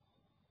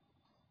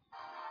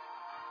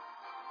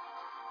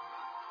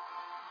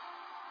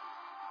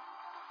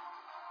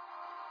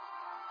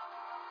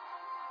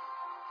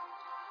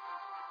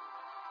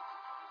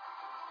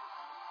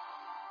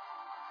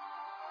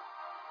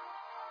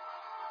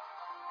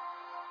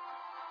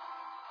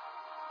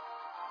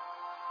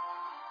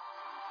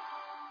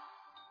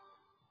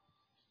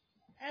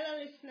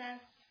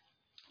listeners,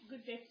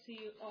 good day to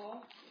you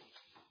all.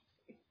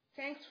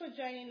 Thanks for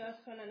joining us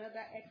on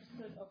another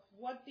episode of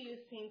What Do You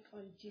Think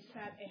on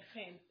GSAD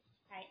FM.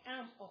 I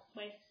am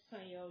Ope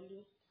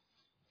Sanyaolu.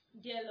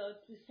 Dear Lord,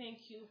 we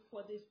thank you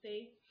for this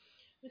day.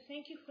 We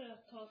thank you for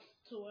your thoughts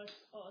towards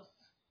us.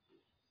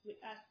 We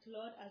ask,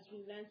 Lord, as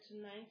we learn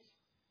tonight,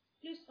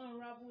 please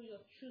unravel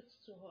your truths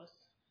to us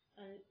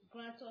and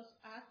grant us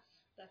acts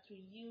that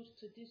we yield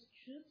to these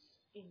truths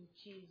in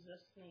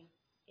Jesus' name.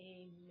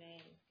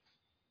 Amen.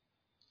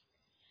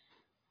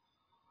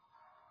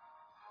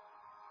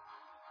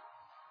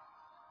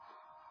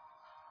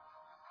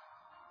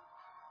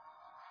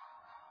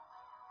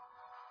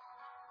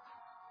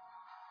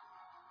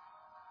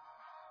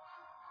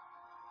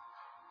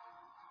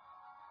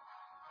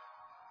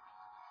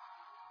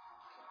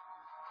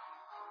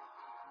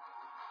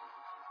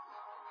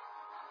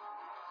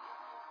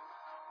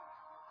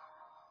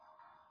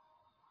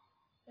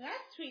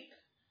 Last week,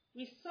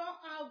 we saw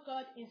how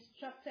God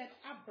instructed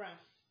Abraham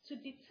to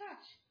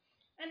detach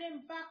and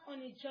embark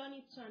on a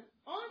journey to an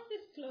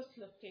undisclosed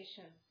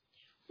location.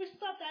 We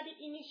stopped at the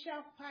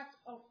initial part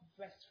of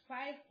verse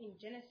 5 in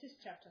Genesis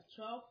chapter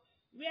 12,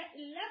 where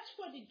he left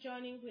for the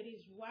journey with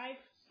his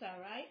wife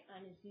Sarai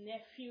and his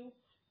nephew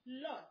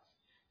Lot.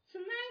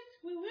 Tonight,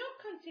 we will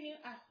continue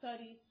our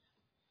study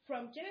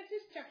from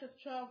Genesis chapter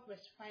 12,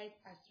 verse 5,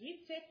 as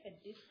we take a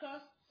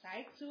discourse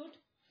titled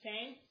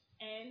TENTS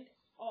and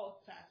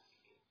ALTARS.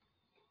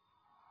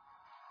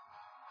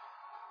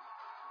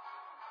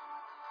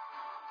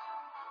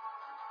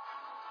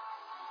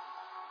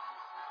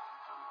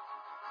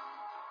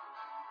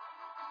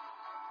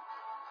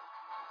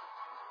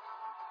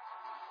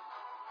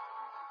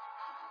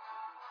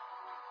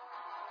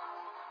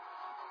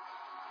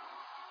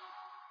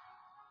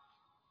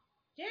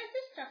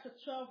 Genesis chapter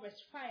 12,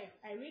 verse 5,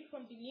 I read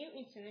from the New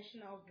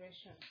International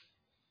Version.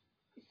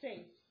 It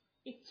says,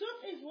 "He took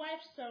his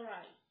wife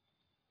Sarai,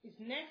 his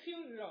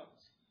nephew Lot,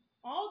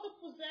 all the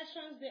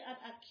possessions they had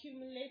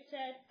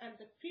accumulated, and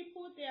the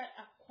people they had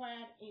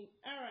acquired in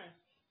Haran,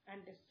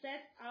 and they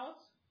set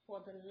out for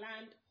the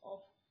land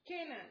of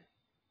Canaan."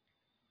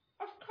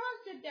 Of course,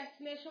 the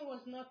destination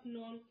was not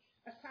known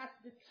as at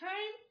the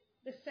time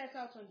they set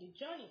out on the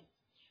journey,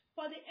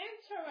 for the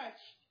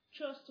entourage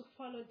chose to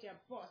follow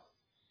their boss.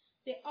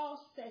 They all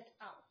set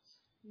out.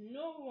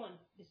 No one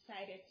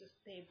decided to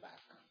stay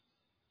back.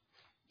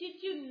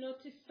 Did you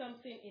notice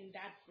something in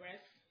that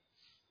verse?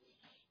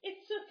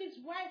 It took his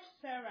wife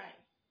Sarai,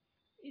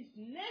 his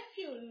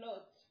nephew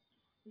Lot,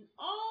 and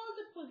all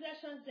the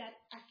possessions they had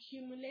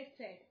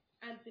accumulated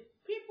and the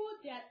people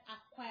they had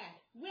acquired.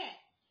 Where?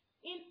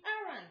 In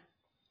Haran.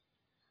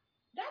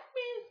 That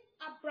means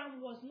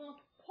Abraham was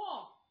not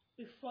poor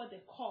before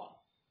the call.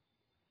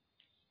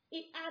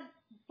 He had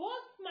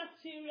both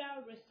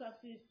material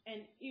resources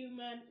and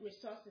human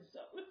resources.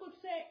 So we could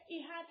say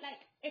he had like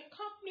a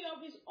company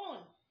of his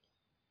own.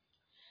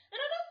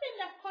 Another thing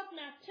that caught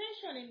my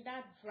attention in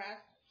that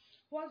verse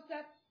was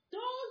that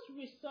those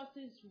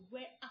resources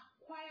were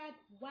acquired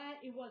while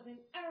he was in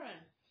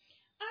Haran.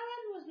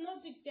 Haran was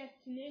not the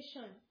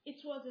destination, it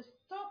was a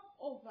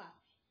stopover,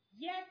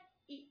 yet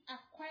he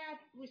acquired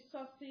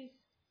resources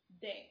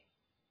there.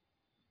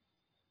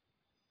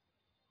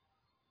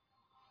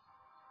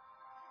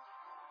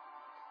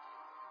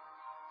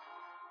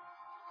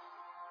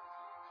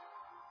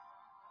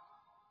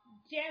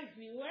 Dear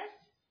viewers,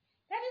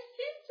 that you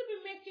seem to be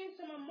making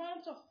some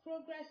amount of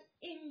progress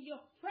in your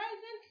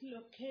present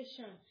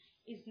location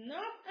is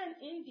not an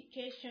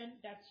indication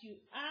that you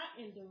are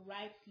in the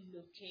right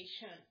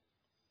location.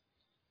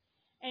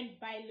 And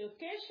by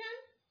location,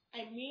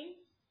 I mean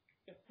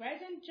your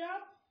present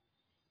job,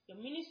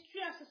 your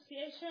ministry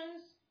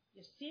associations,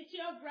 your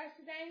city of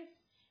residence,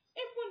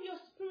 even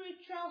your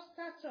spiritual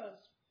status.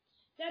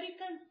 That you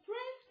can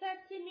pray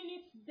 30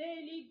 minutes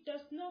daily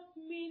does not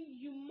mean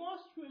you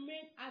must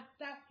remain at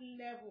that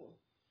level.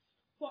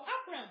 For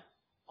Abraham,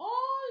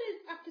 all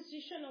his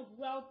acquisition of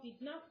wealth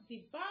did not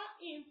debar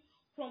him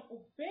from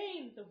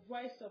obeying the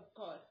voice of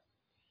God.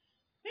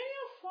 Many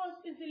of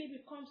us easily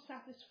become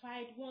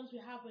satisfied once we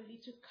have a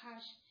little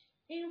cash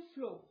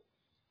inflow.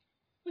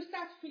 We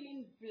start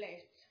feeling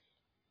blessed.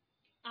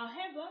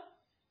 However,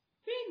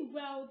 being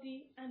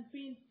wealthy and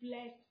being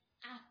blessed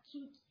are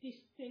two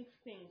distinct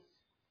things.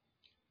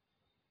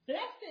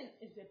 Blessing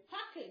is a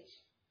package.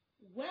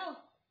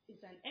 Wealth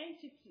is an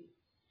entity.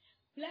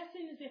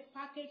 Blessing is a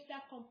package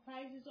that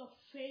comprises of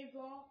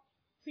favor,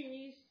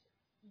 peace,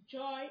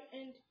 joy,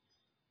 and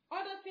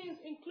other things,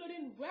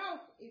 including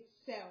wealth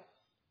itself.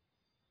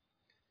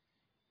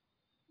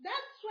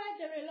 That's why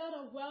there are a lot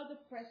of wealthy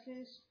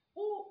persons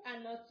who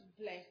are not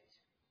blessed.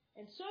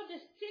 And so they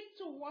stick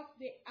to what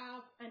they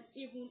have and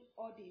even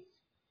audit.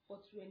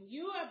 But when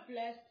you are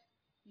blessed,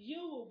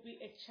 you will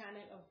be a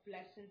channel of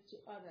blessing to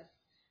others.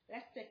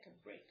 Let's take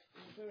a break.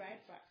 We'll be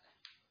right back.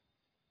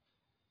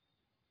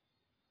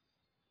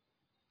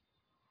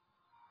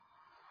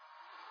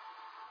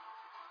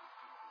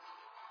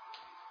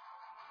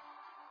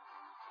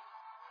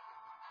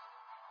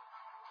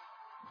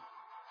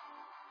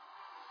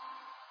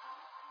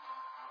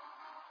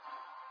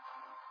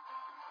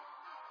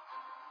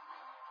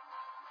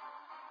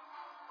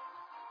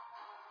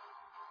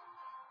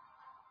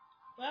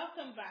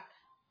 Welcome back.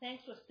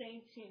 Thanks for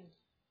staying tuned.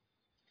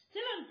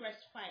 Still on verse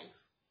 5.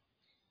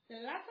 The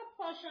latter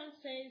portion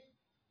says,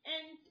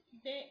 and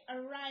they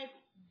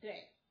arrived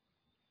there.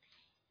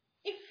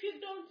 If you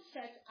don't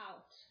set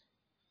out,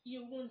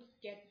 you won't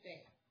get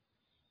there.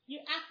 You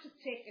have to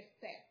take a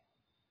step.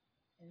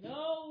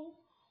 Hello?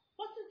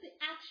 What is the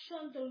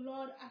action the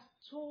Lord has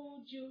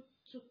told you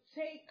to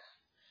take?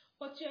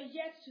 But you're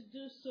yet to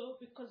do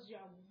so because you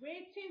are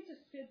waiting to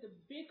see the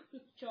big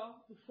picture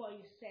before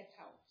you set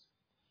out.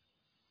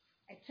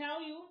 I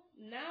tell you,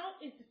 now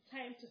is the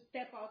time to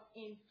step out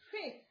in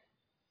faith.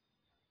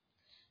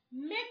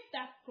 Make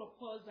that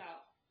proposal.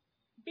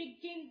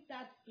 Begin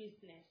that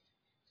business.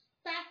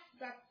 Start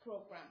that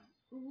program.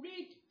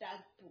 Read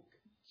that book.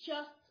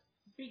 Just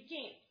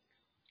begin.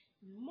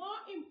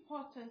 More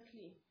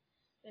importantly,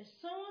 there's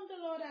someone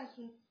the Lord has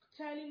been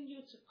telling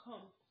you to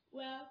come.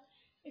 Well,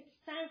 it's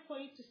time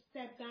for you to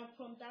step down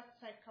from that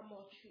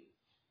sycamore tree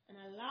and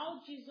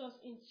allow Jesus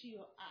into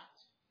your heart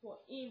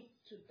for him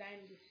to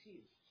dine with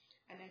you.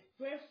 And I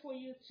pray for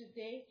you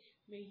today,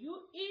 may you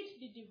heed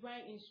the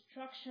divine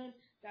instruction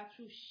that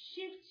will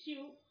shift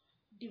you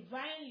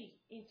divinely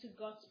into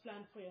God's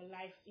plan for your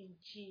life in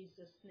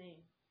Jesus'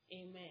 name.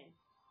 Amen.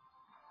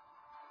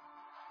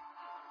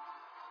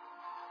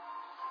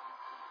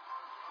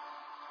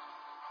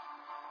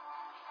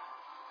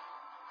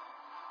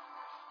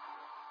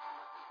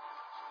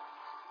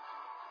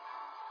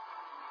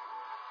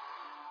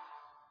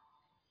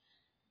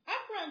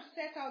 Abraham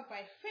set out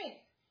by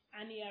faith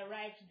and he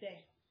arrived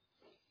there.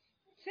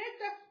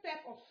 Take that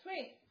step of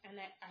faith and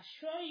I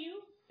assure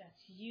you that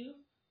you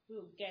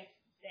will get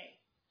there.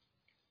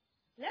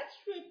 Let's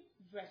read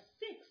verse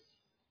 6,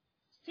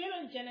 still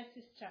in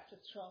Genesis chapter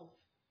 12.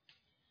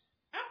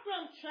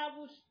 Abraham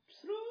traveled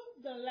through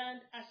the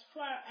land as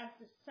far as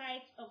the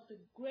site of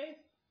the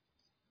great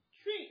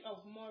tree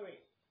of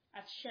Moreh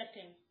at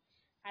Shechem.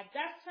 At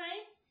that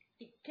time,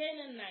 the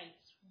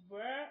Canaanites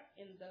were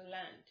in the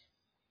land.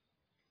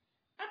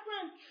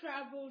 Abraham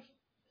traveled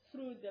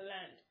through the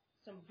land.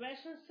 Some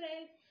versions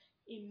say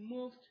he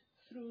moved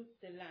through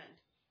the land.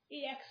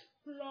 He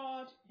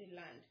explored the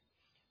land.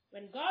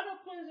 When God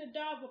opens a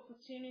door of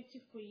opportunity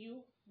for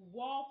you,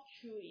 walk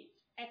through it,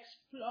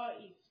 explore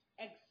it,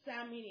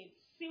 examine it,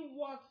 see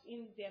what's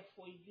in there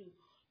for you.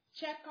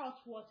 Check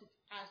out what it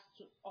has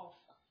to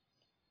offer.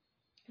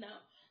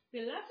 Now,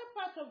 the latter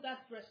part of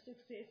that verse 6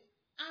 says,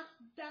 at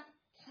that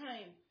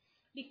time,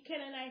 the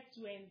Canaanites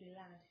were in the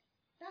land.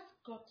 That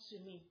got to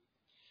me.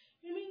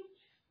 I mean,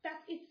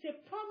 that it's a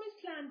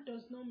promised land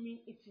does not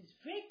mean it is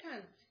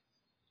vacant.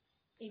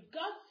 If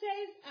God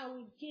says, I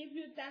will give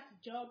you that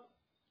job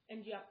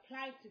and you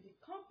apply to the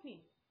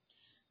company,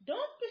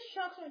 don't be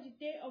shocked on the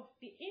day of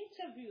the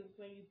interview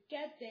when you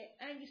get there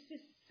and you see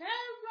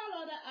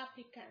several other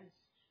applicants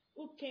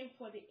who came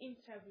for the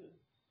interview.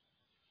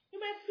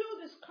 You might feel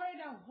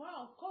discouraged that,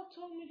 wow, God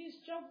told me this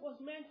job was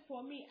meant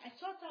for me. I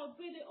thought I would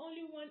be the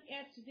only one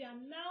here today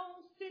and now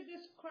see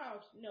this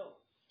crowd.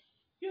 No,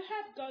 you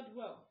heard God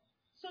well.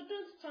 So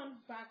don't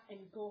stand back and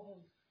go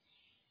home.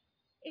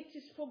 It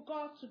is for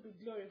God to be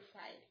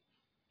glorified.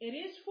 It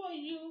is for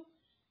you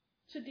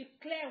to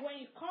declare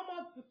when you come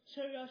out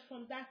victorious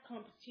from that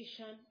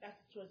competition that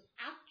it was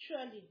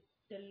actually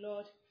the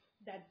Lord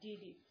that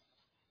did it.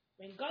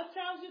 When God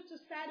tells you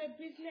to start a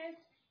business,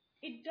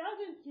 it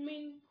doesn't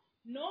mean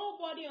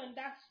nobody on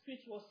that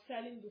street was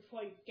selling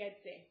before you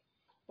get there.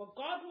 But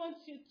God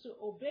wants you to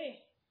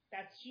obey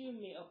that you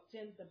may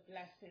obtain the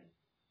blessing.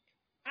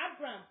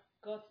 Abraham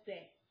got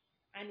there.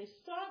 And he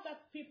saw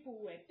that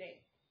people were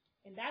there.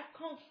 And that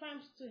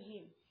confirms to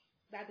him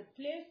that the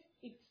place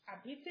is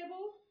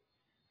habitable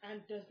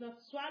and does not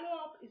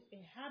swallow up its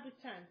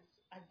inhabitants,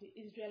 as the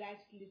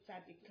Israelites later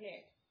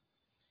declared.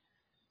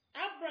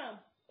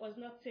 Abraham was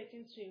not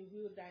taken to a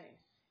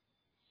wilderness.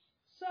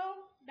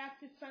 So that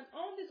it's an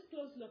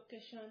undisclosed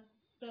location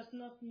does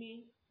not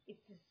mean it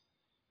is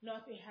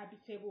not a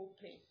habitable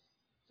place.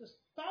 So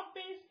stop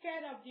being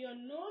scared of the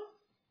unknown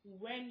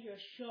when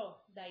you're sure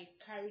that you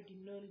carry the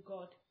known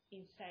God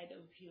inside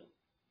of you.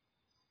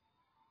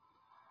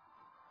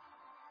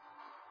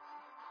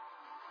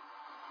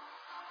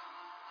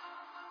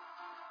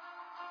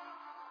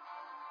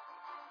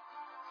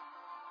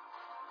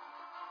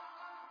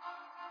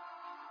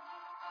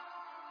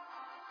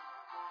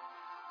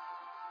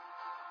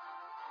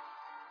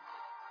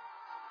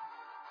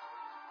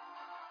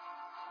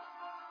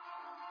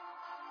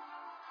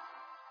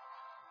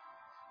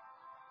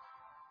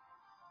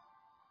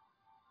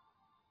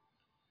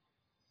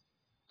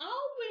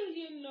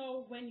 You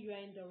know when you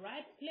are in the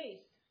right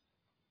place.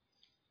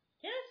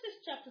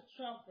 Genesis chapter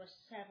 12 verse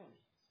 7.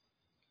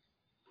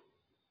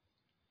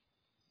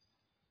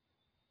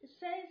 It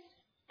says,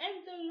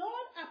 and the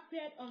Lord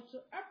appeared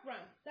unto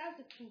Abram. That's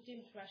the King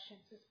James Version.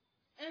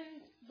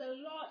 And the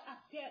Lord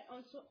appeared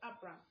unto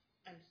Abram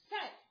and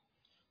said,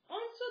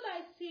 unto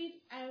thy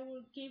seed I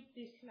will give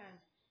this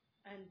land.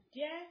 And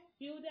there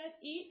builded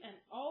he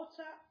an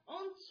altar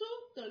unto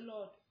the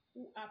Lord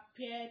who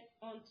appeared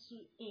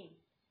unto him.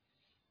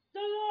 The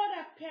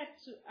Lord appeared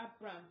to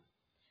Abram.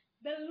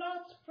 The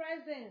Lord's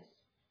presence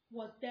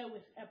was there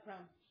with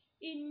Abraham.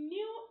 He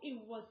knew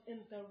he was in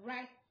the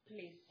right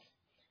place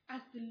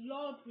as the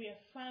Lord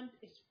reaffirmed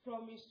his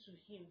promise to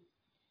him.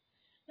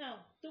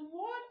 Now, the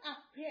word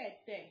appeared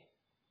there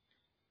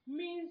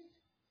means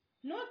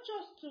not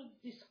just to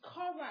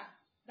discover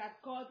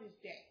that God is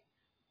there,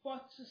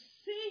 but to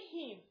see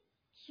him,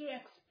 to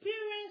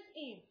experience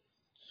him,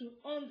 to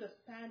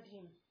understand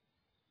him.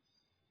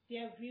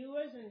 Dear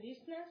viewers and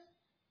listeners,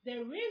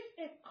 there is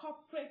a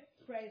corporate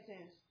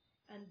presence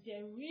and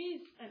there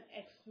is an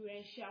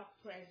experiential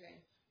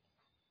presence.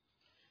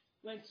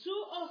 When 2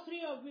 or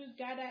 3 of you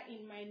gather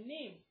in my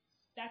name,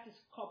 that is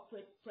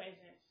corporate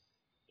presence.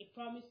 He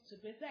promised to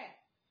be there.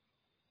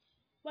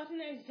 But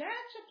in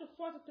Isaiah chapter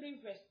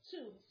 43 verse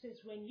 2, it says,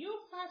 when you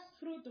pass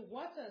through the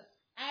waters,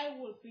 I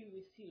will be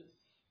with you.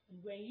 And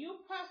when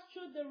you pass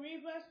through the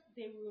rivers,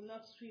 they will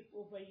not sweep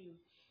over you.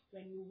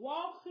 When you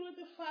walk through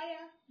the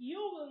fire, you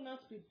will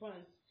not be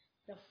burnt.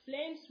 The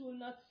flames will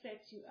not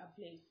set you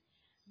ablaze.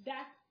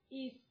 That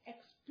is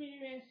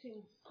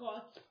experiencing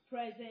God's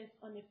presence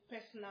on a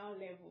personal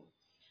level.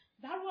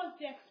 That was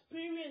the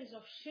experience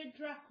of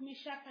Shadrach,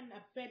 Meshach, and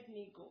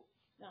Abednego.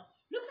 Now,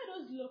 look at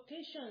those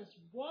locations: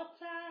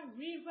 water,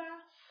 river,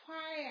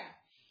 fire.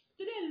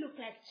 Do they look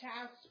like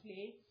child's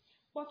play?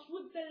 But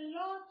with the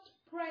Lord's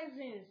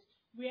presence,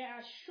 we are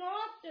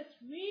assured that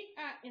we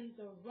are in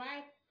the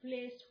right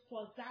place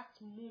for that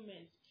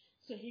moment.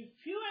 So if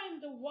you are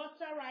in the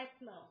water right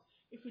now,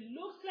 if it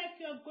looks like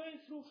you're going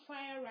through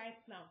fire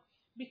right now,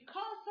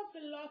 because of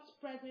the Lord's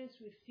presence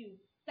with you,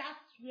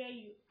 that's where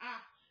you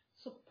are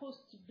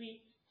supposed to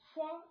be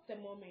for the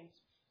moment.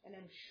 And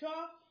I'm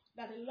sure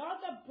that the Lord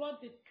that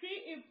brought the 3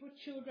 Hebrew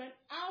children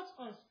out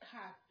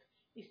unscathed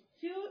is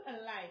still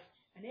alive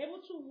and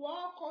able to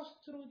walk us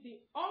through the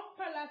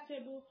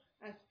unpalatable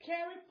and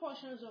scary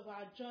portions of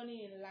our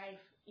journey in life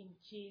in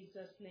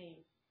Jesus' name.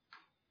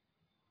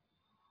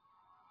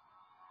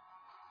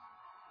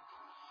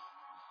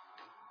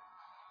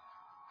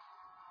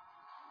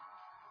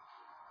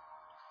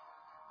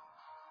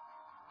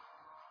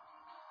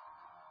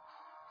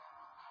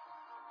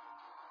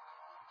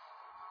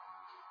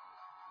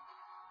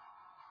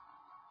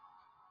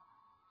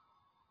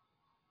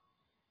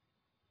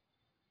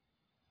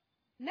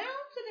 Now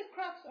to the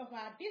crux of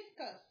our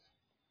discourse.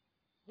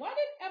 What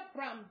did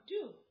Abraham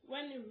do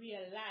when he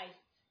realized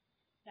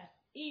that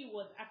he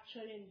was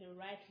actually in the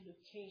right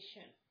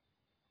location?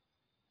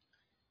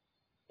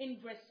 In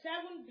verse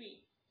 7b,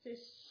 it says,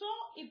 so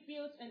he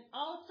built an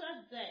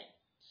altar there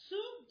to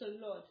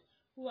the Lord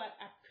who had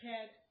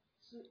appeared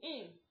to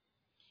him.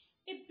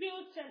 He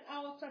built an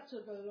altar to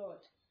the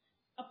Lord,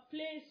 a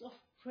place of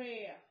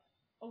prayer,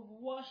 of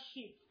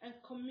worship and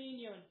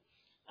communion,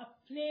 a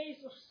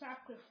place of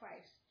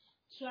sacrifice,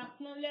 to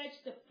acknowledge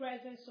the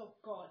presence of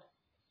God,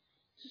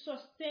 to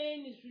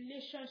sustain his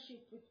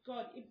relationship with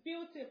God. He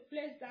built a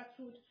place that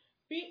would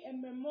be a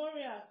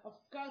memorial of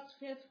God's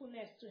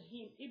faithfulness to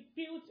him. He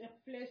built a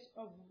place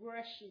of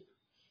worship.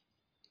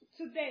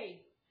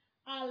 Today,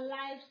 our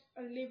lives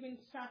are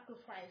living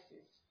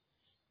sacrifices.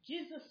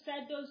 Jesus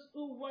said those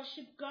who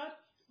worship God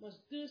must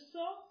do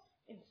so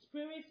in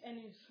spirit and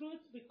in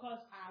truth,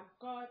 because our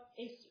God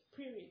is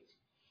spirit.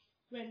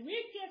 When we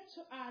get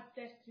to our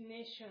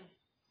destination,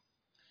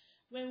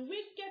 when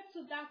we get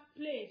to that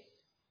place,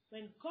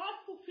 when God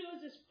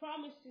fulfills his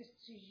promises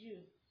to you,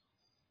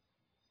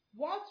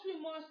 what we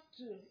must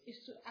do is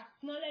to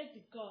acknowledge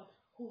the God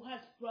who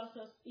has brought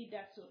us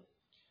hitherto.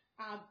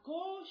 Our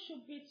goal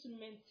should be to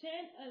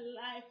maintain a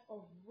life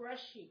of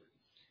worship.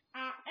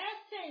 Our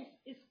essence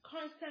is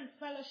constant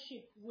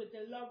fellowship with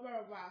the lover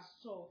of our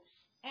soul.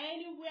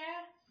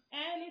 Anywhere,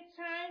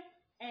 anytime,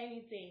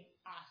 any day.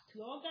 Our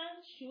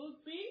slogan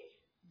should be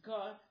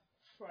God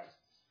first.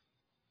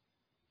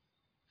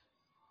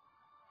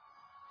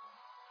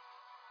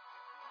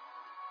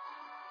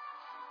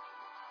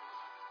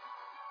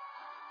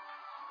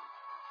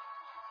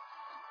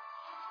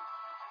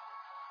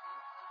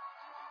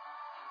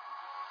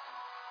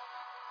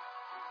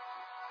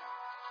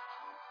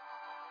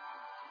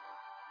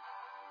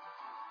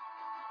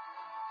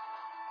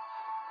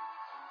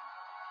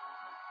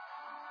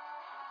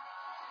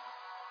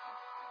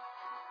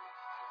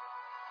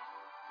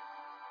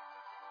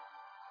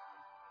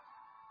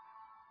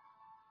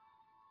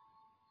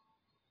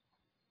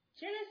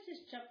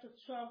 Genesis chapter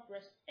 12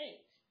 verse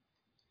 8.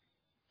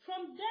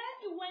 From there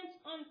he went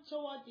on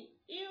toward the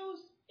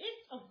hills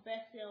east of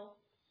Bethel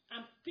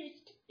and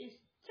pitched his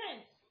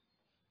tent,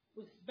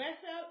 with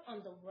Bethel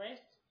on the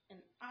west and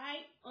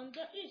Ai on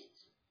the east.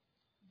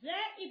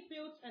 There he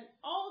built an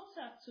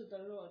altar to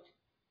the Lord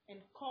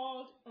and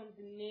called on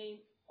the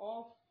name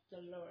of the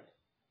Lord.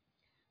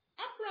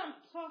 Abraham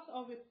thought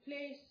of a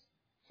place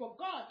for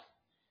God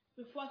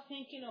before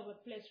thinking of a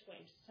place for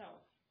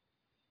himself.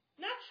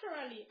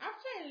 Naturally,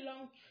 after a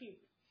long trip,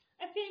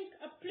 I think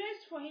a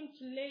place for him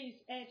to lay his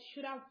head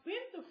should have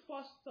been the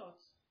first thought,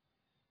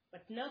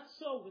 but not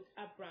so with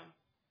Abraham.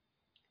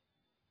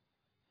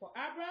 For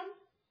Abraham,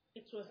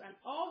 it was an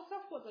altar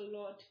for the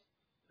Lord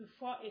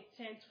before a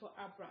tent for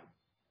Abraham.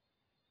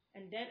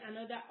 and then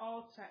another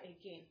altar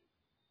again.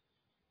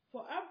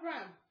 For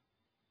Abraham,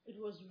 it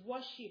was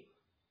worship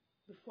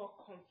before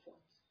comfort.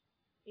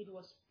 It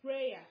was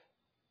prayer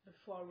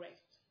before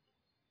rest.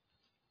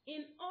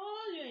 In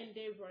all your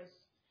endeavors,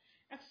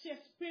 as you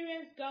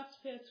experience God's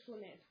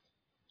faithfulness,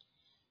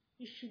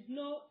 you should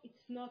know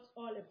it's not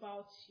all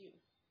about you.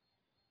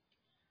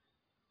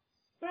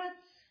 But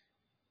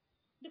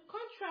the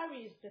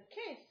contrary is the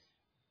case.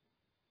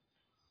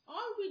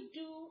 All we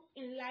do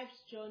in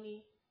life's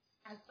journey,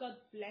 as God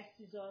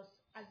blesses us,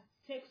 as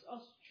it takes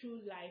us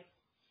through life,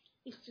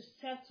 is to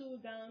settle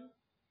down,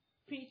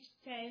 pitch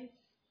tents,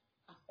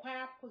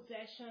 acquire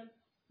possession,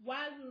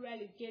 while we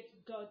relegate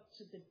God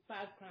to the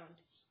background,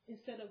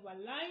 instead of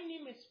allowing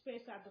Him a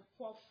space at the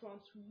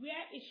forefront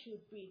where He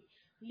should be,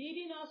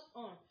 leading us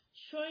on,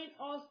 showing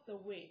us the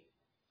way.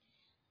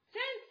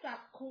 Tents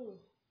are cool,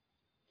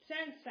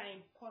 tents are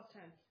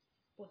important,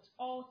 but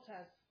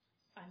altars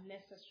are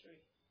necessary.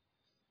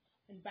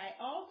 And by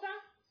altar,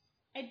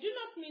 I do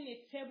not mean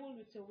a table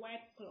with a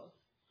white cloth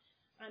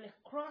and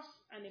a cross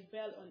and a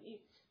bell on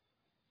it.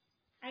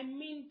 I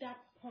mean that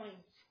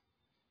point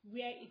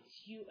where it's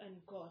you and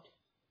God,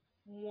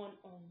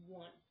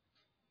 one-on-one.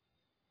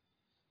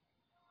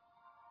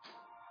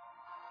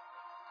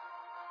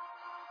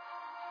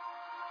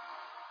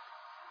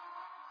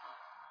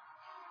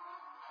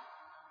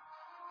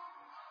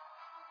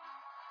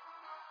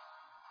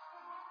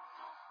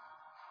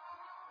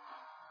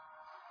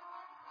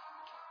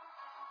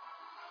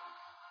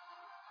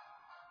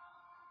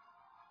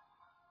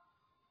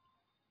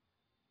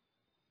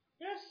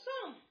 There are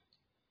some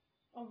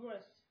of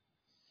us,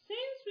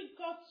 since we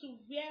got to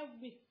where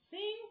we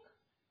think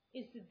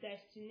is the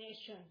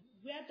destination,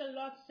 where the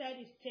Lord said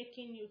He's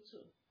taking you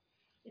to,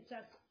 it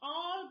has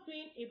all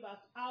been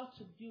about how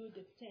to build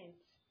the tent.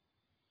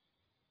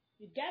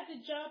 You get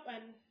the job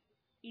and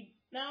you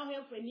now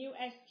have a new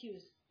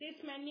excuse. This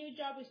my new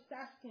job is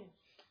tasking.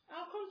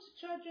 I'll come to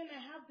church when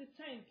I have the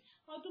time.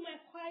 I'll do my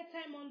quiet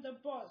time on the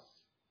bus.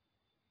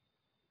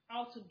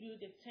 How to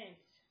build a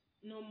tent.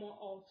 No more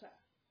altar.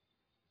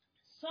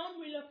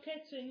 Some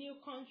relocate to a new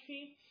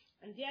country,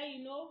 and there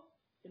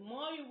the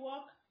more you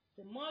work,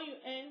 the more you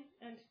earn,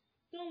 and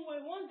don't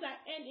worry, once I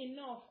earn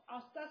enough,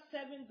 I'll start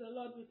serving the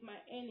Lord with my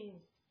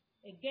earnings.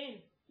 Again,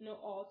 no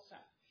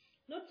altar.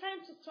 No time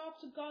to talk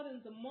to God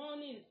in the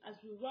morning as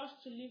we rush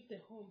to leave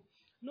the home.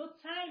 No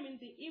time in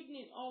the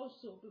evening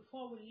also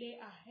before we lay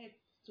our heads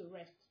to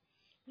rest.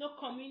 No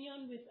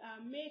communion with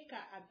our Maker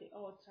at the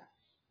altar,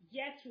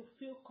 yet we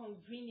feel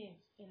convenient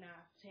in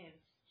our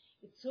tents.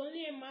 It's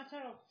only a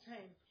matter of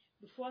time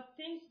before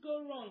things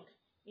go wrong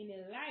in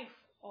a life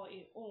or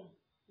a home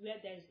where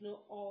there is no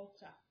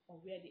altar or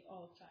where the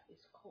altar is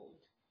cold.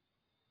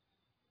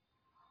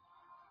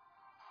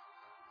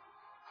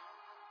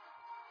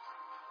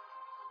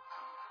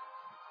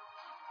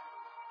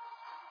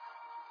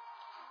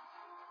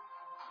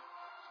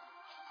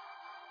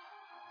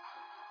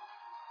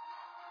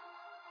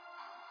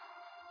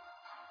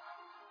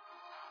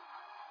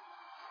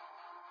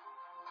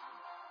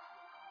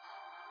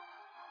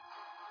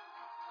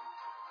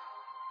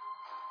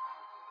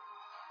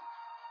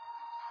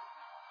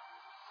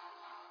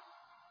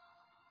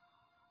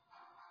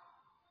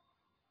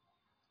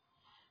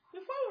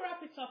 Before we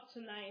wrap it up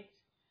tonight,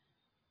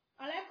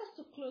 I'd like us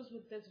to close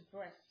with this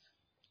verse.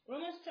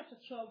 Romans chapter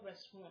 12,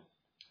 verse 1.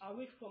 I'll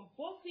read from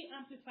both the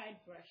Amplified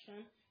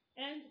Version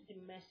and the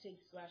Message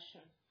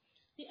Version.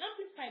 The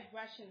Amplified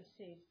Version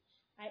says,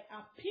 I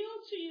appeal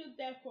to you,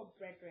 therefore,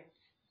 brethren,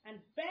 and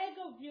beg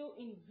of you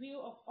in view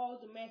of all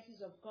the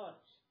mercies of God,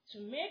 to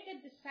make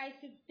a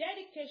decisive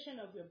dedication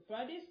of your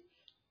bodies,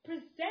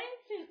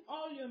 presenting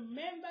all your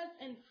members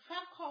and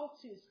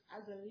faculties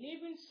as a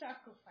living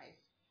sacrifice,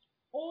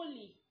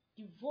 holy,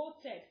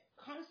 devoted,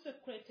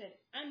 consecrated,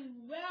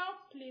 and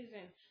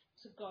well-pleasing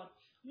to God,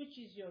 which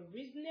is your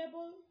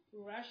reasonable,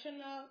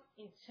 rational,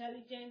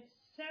 intelligent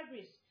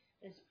service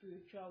and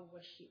spiritual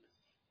worship.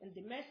 And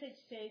the Message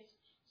says,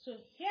 so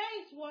here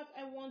is what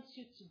I want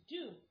you to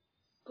do,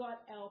 God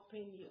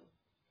helping you.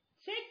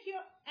 Take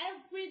your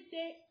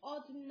everyday,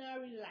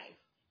 ordinary life,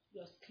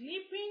 your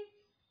sleeping,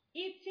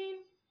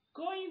 eating,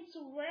 going to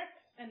work,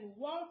 and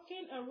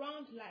walking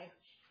around life,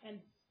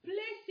 and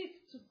place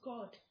it to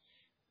God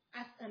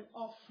as an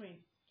offering.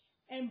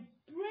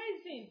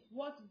 Embracing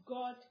what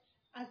God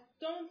has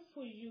done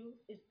for you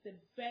is the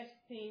best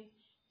thing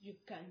you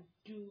can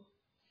do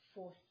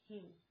for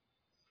Him.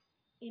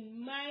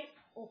 In my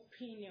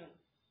opinion,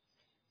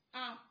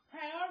 our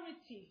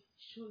priority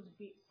should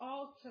be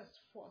altars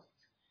first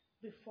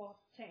before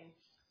tents.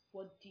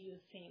 What do you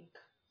think?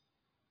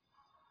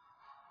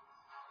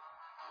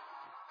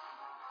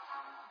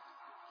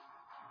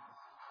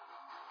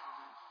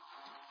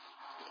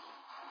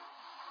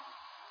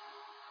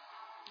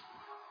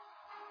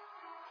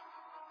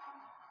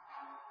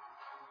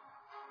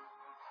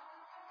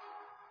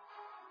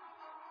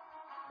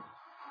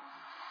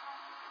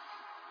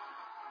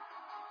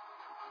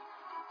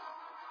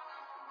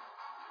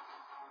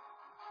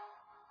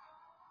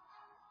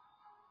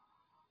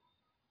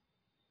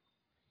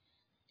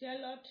 Dear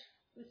Lord,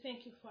 We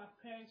thank you for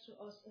appearing to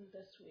us in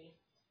this way.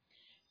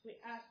 We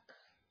ask,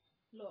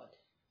 Lord,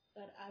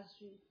 that as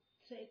we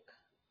take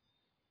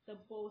the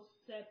bold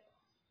step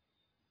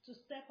to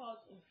step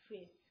out in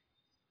faith,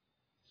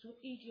 to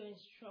heed your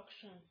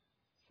instruction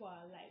for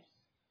our lives,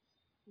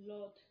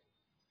 Lord,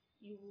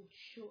 you will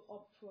show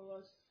up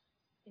for us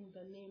in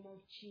the name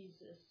of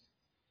Jesus.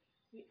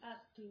 We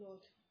ask,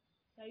 Lord,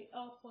 that you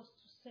help us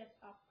to set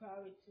our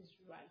priorities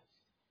right,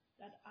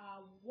 that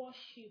our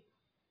worship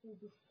will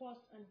be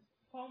first and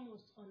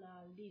foremost on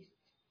our list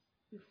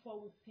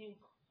before we think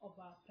of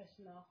our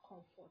personal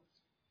comfort.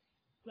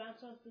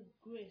 Grant us the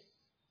grace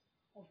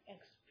of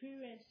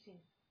experiencing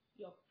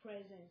your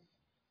presence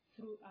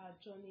through our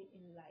journey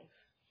in life.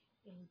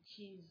 In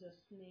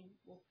Jesus' name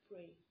we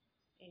pray.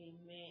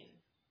 Amen.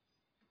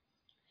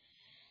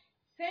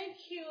 Thank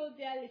you,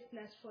 dear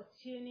listeners, for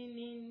tuning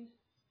in.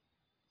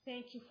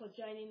 Thank you for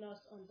joining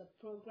us on the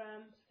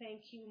program.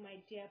 Thank you,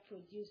 my dear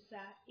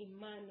producer,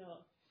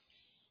 Emmanuel.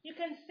 You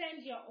can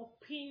send your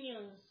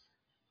opinions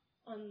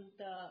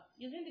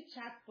using the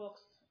chat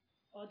box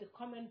or the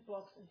comment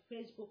box on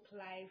Facebook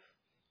Live.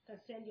 You can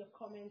send your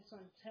comments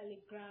on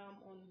Telegram,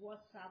 on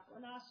WhatsApp,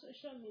 on our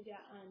social media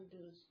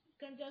handles. You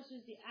can just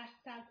use the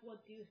hashtag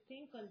What Do You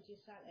Think on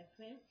GSAL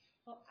FM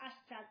or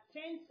hashtag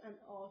TENTS and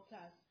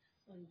ALTARS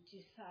on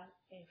GSAL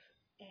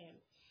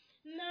FM.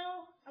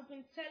 Now, I've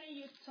been telling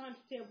you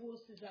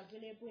Turntables is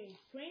available in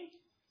print,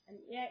 and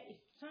here is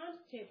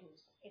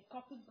Turntables. A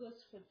copy goes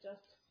for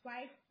just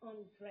 500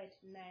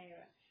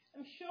 naira.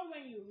 I'm sure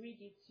when you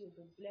read it, you'll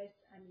be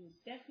blessed, and you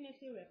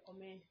definitely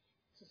recommend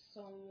to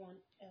someone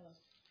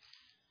else.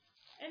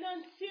 And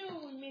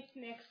until we meet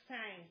next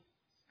time,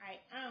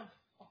 I am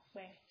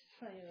Ope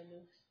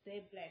Sanyaolu.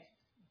 Stay blessed.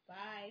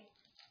 Bye.